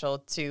potential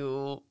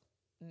to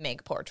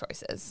make poor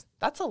choices.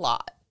 That's a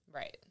lot.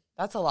 Right.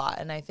 That's a lot.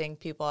 And I think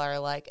people are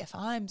like, if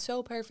I'm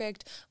so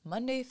perfect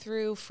Monday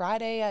through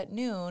Friday at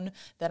noon,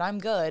 then I'm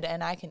good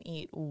and I can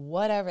eat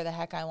whatever the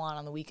heck I want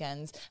on the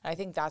weekends. And I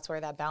think that's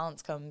where that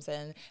balance comes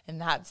in.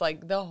 And that's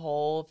like the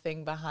whole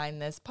thing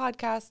behind this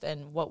podcast.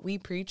 And what we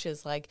preach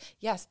is like,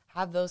 yes,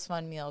 have those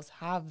fun meals,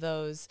 have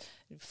those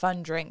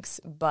fun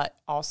drinks, but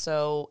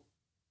also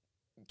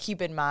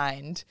keep in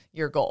mind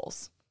your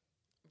goals.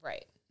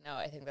 Right. No,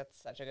 I think that's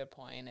such a good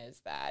point, is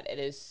that it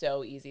is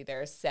so easy.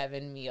 There are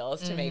 7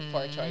 meals to make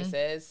poor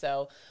choices.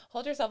 So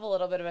hold yourself a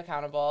little bit of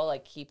accountable,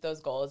 like keep those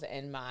goals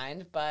in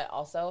mind, but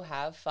also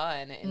have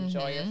fun,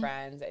 enjoy your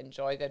friends,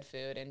 enjoy good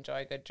food,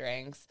 enjoy good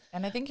drinks.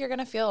 And I think you're going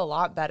to feel a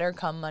lot better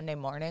come Monday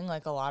morning.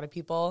 Like a lot of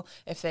people,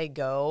 if they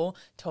go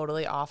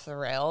totally off the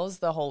rails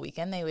the whole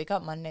weekend, they wake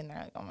up Monday and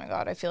they're like, oh my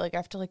God, I feel like I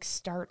have to like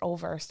start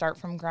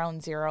from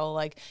ground zero.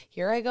 Like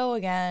here I go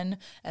again.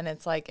 And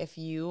it's like, if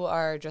you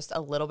are just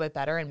a little bit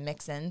better and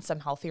mix in in some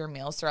healthier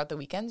meals throughout the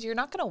weekends, you're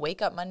not going to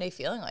wake up Monday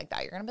feeling like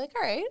that. You're going to be like,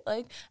 all right,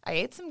 like I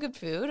ate some good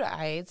food.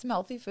 I ate some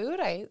healthy food.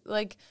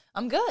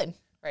 I'm good.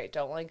 Right.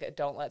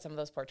 Don't let some of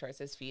those poor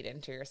choices feed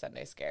into your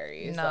Sunday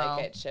scaries. No.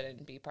 Like it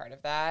shouldn't be part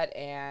of that.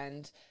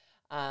 And,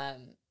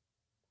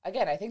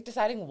 again, I think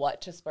deciding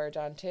what to splurge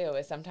on too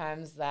is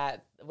sometimes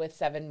that with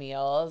 7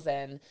 meals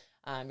and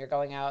you're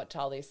going out to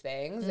all these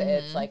things.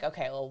 It's like,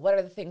 okay, well, what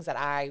are the things that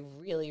I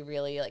really,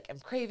 really like am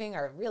craving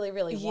or really,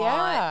 really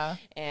want?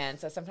 And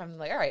so sometimes I'm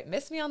like, all right,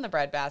 miss me on the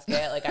bread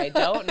basket. Like I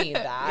don't need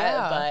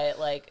that, but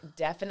like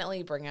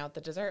definitely bring out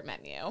the dessert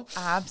menu.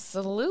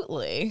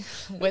 Absolutely.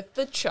 With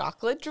the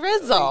chocolate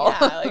drizzle.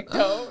 Yeah, like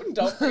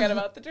don't forget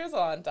about the drizzle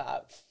on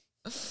top.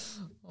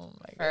 Oh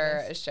my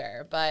goodness. For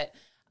sure. But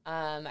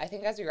I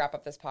think as we wrap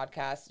up this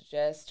podcast,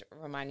 just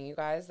reminding you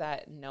guys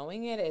that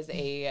knowing it is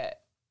a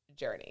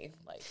journey.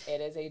 Like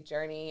it is a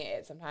journey.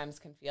 It sometimes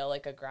can feel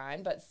like a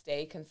grind, but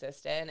stay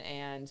consistent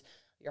and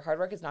your hard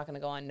work is not going to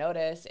go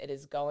unnoticed. It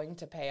is going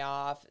to pay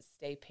off.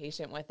 Stay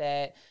patient with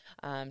it.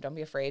 Don't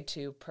be afraid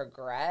to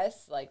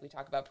progress. Like we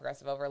talk about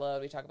progressive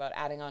overload. We talk about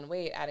adding on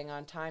weight, adding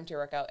on time to your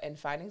workout, and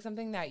finding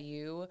something that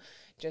you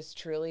just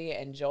truly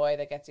enjoy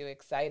that gets you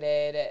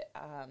excited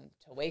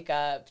to wake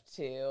up,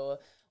 to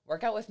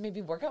work out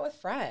with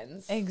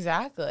friends.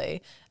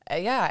 Exactly.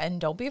 Yeah.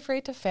 And don't be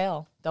afraid to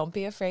fail. Don't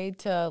be afraid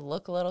to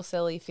look a little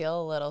silly,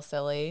 feel a little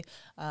silly.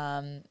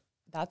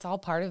 That's all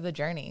part of the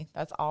journey.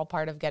 That's all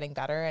part of getting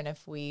better. And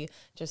if we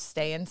just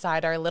stay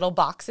inside our little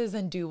boxes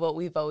and do what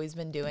we've always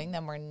been doing,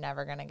 then we're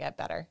never going to get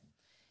better.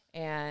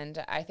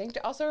 And I think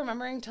also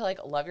remembering to like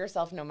love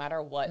yourself no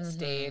matter what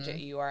stage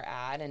you are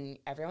at. And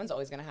everyone's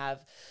always going to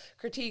have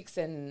critiques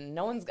and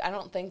I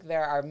don't think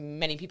there are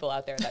many people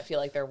out there that feel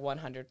like they're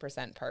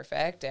 100%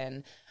 perfect.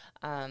 And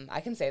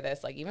I can say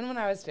this, like even when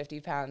I was 50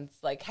 pounds,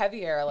 like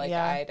heavier, like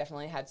I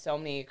definitely had so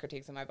many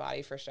critiques in my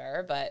body for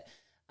sure. But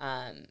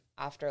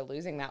after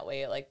losing that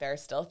weight, like there are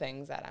still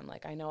things that I'm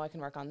like, I know I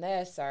can work on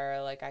this, or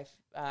like I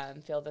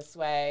feel this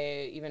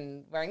way,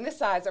 even wearing this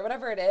size or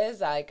whatever it is.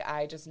 Like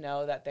I just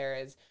know that there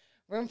is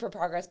room for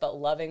progress, but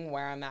loving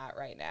where I'm at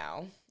right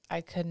now. I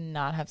could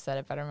not have said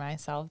it better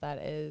myself. That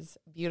is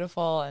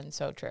beautiful and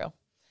so true.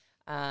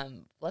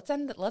 Let's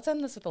end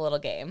this with a little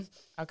game.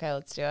 Okay,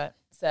 let's do it.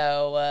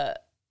 So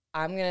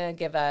I'm going to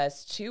give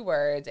us 2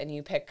 words and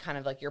you pick kind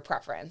of like your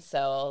preference. So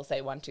I'll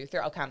say 1, 2, 3.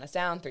 I'll count us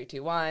down, 3,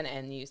 2, 1,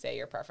 and you say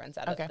your preference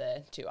out of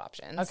the 2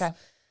 options. Okay.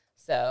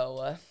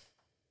 So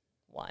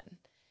 1,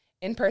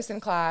 in-person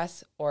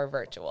class or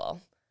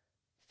virtual?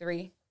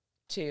 3,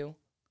 2,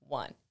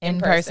 1. In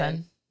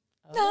person.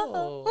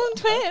 Oh,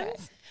 twins. Okay.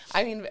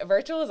 I mean,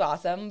 virtual is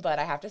awesome, but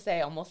I have to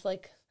say almost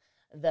like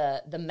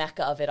the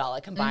mecca of it all,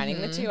 like combining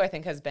the two, I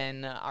think has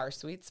been our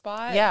sweet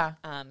spot. Yeah.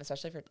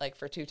 Especially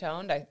for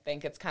two-toned. I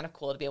think it's kind of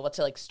cool to be able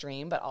to like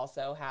stream, but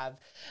also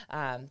have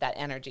that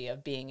energy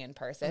of being in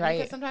person. Right.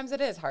 Because sometimes it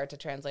is hard to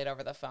translate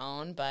over the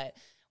phone, but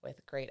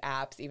with great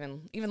apps,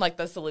 even like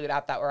the Salute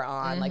app that we're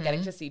on, like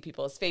getting to see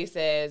people's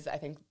faces, I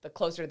think the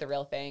closer to the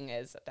real thing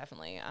is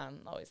definitely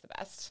always the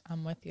best.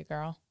 I'm with you,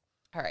 girl.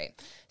 All right.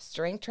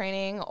 Strength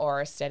training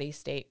or steady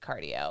state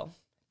cardio?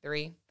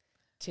 3,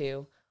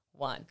 2,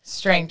 1.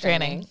 Strength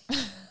training.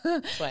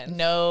 Twins.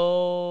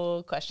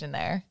 No question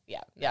there.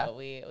 Yeah. No,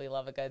 we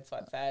love a good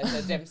sweat sesh,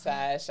 a gym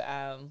sesh,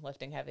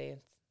 lifting heavy.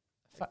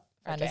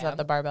 Find us at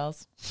the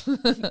barbells.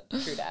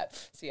 True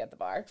that. See you at the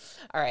bar.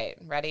 All right.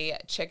 Ready?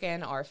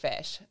 Chicken or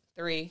fish?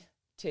 3,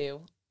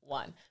 2,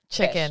 1.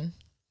 Chicken. Fish.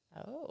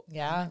 Oh,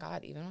 yeah. Oh my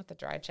God, even with the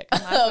dried chicken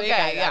last week,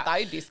 I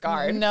thought you'd be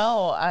scarred.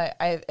 No,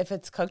 I if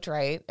it's cooked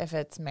right, if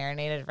it's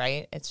marinated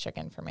right, it's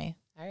chicken for me.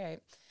 All right.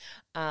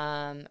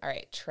 All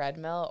right.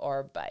 Treadmill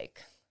or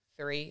bike?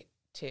 3,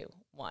 2,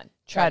 1.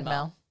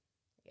 Treadmill.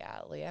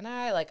 Yeah, Leah and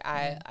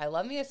I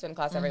love me a spin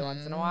class every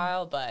once in a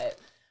while, but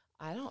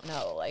I don't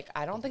know. Like,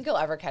 I don't think you'll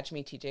ever catch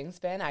me teaching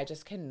spin. I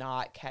just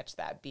cannot catch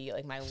that beat.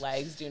 Like, my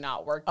legs do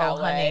not work that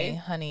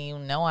way. Honey, you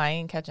know I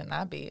ain't catching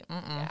that beat.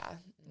 Yeah.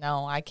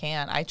 No, I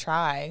can't. I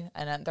try,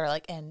 and then they're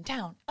like, and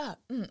down, up.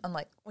 I'm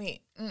like,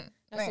 wait.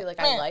 See, like,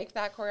 I like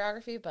that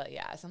choreography, but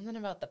yeah, something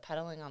about the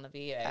pedaling on the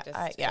beat.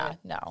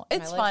 No,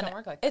 it's fun.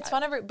 It's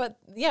fun but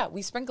yeah,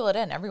 we sprinkle it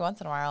in every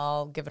once in a while.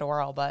 I'll give it a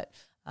whirl, but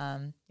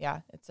yeah,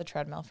 it's a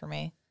treadmill for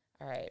me.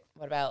 All right.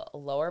 What about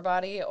lower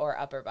body or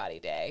upper body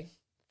day?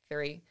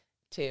 3,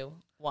 2,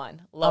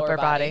 1. Lower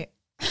body.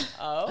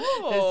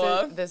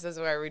 Oh, this is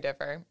where we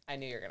differ. I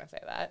knew you were gonna say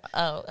that.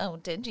 Oh,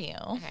 did you?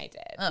 I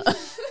did.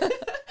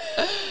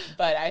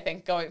 But I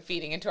think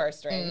feeding into our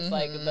strengths,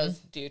 like those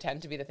do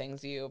tend to be the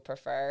things you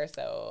prefer.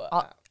 So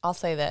I'll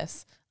say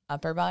this: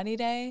 upper body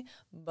day.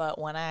 But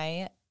when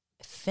I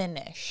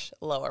finish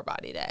lower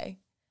body day,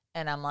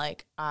 and I'm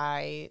like,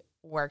 I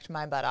worked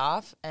my butt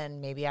off,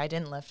 and maybe I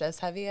didn't lift as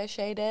heavy as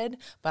Shay did,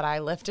 but I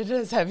lifted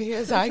as heavy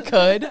as I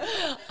could.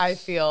 I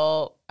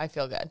feel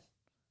good.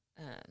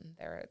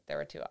 There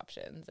were 2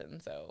 options,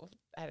 and so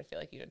I had to feel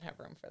like you didn't have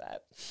room for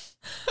that.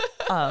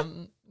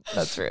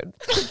 That's rude.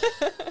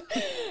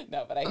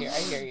 No, but I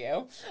hear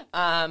you.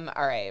 All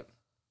right.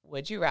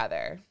 Would you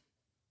rather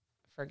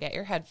forget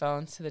your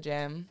headphones to the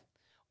gym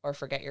or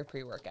forget your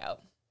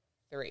pre-workout.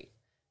 3,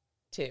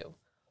 2,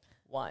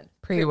 1.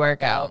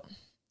 Pre-workout.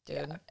 Dude,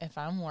 Yeah. if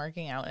I'm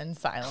working out in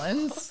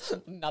silence,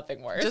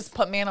 Nothing worse. just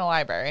put me in a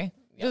library.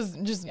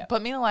 Just Yep.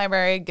 put me in a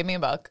library. Give me a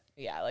book.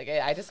 Yeah, like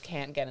I just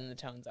can't get in the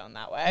tone zone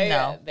that way.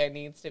 No. There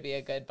needs to be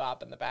a good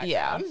bop in the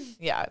Yeah. background.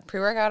 Yeah.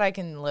 Pre-workout I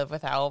can live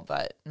without,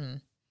 but you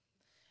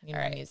All know,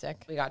 right.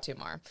 music. We got 2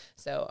 more.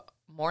 So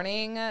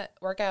morning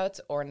workouts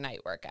or night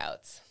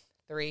workouts.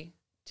 3,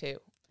 2,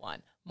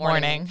 1.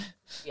 Morning.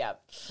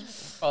 Yep.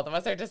 Both of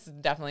us are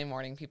just definitely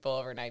morning people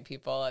over night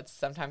people. It's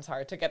sometimes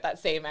hard to get that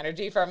same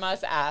energy from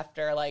us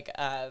after like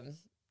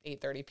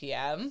 8:30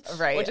 p.m.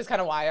 Right. Which is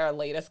kind of why our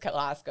latest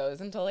class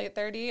goes until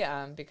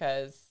 8:30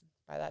 because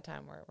by that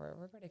time we're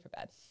ready for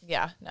bed.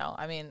 Yeah, no.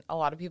 I mean, a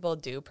lot of people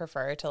do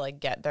prefer to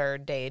like get their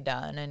day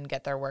done and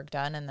get their work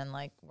done and then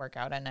like work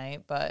out at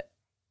night, but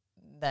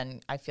then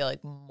I feel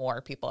like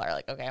more people are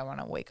like, okay, I want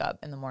to wake up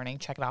in the morning,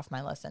 check it off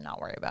my list and not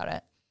worry about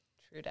it.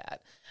 True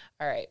dat.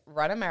 All right.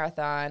 Run a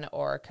marathon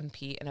or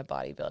compete in a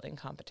bodybuilding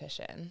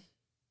competition.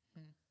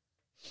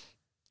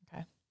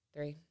 Okay.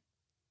 3,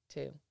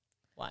 2,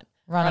 1.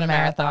 Run a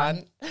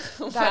marathon.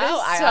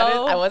 Wow,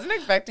 I wasn't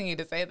expecting you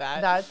to say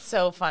that. That's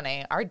so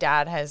funny. Our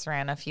dad has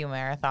ran a few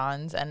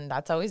marathons and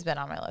that's always been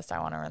on my list. I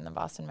want to run the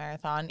Boston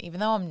Marathon, even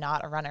though I'm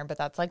not a runner, but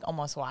that's like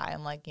almost why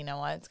I'm like, you know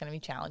what? It's going to be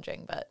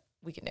challenging, but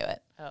we can do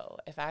it. Oh,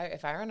 if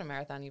I run a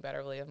marathon, you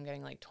better believe I'm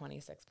getting like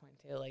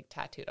 26.2 like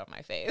tattooed on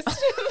my face.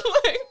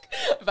 Like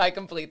if I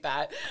complete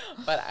that.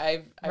 But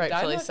I've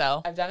Rightfully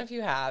so. I've done a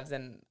few halves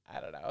and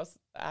I don't know.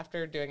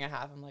 After doing a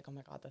half, I'm like, oh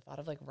my God, the thought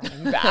of like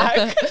running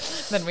back.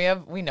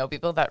 Then we know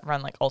people that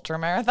run like ultra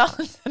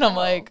marathons and I'm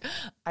like,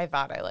 I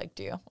thought I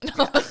liked you.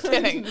 No, I'm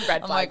kidding.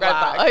 Red I'm flag, like, red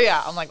wow. flag. Oh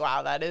yeah. I'm like,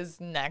 wow, that is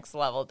next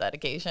level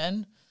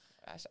dedication.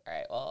 Gosh. All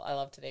right. Well, I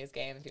love today's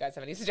game. If you guys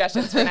have any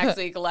suggestions for next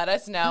week, let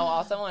us know.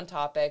 Also on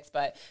topics.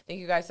 But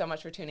thank you guys so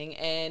much for tuning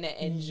in.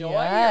 Enjoy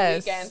your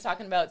weekends,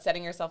 talking about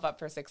setting yourself up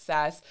for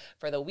success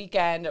for the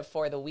weekend,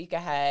 for the week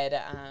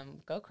ahead.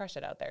 Go crush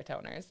it out there,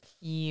 toners.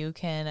 You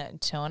can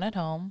tone at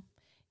home.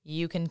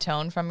 You can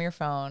tone from your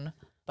phone.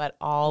 But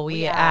all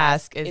we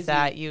ask is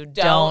that you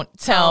don't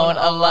tone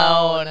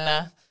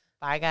alone.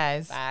 Bye,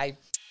 guys. Bye.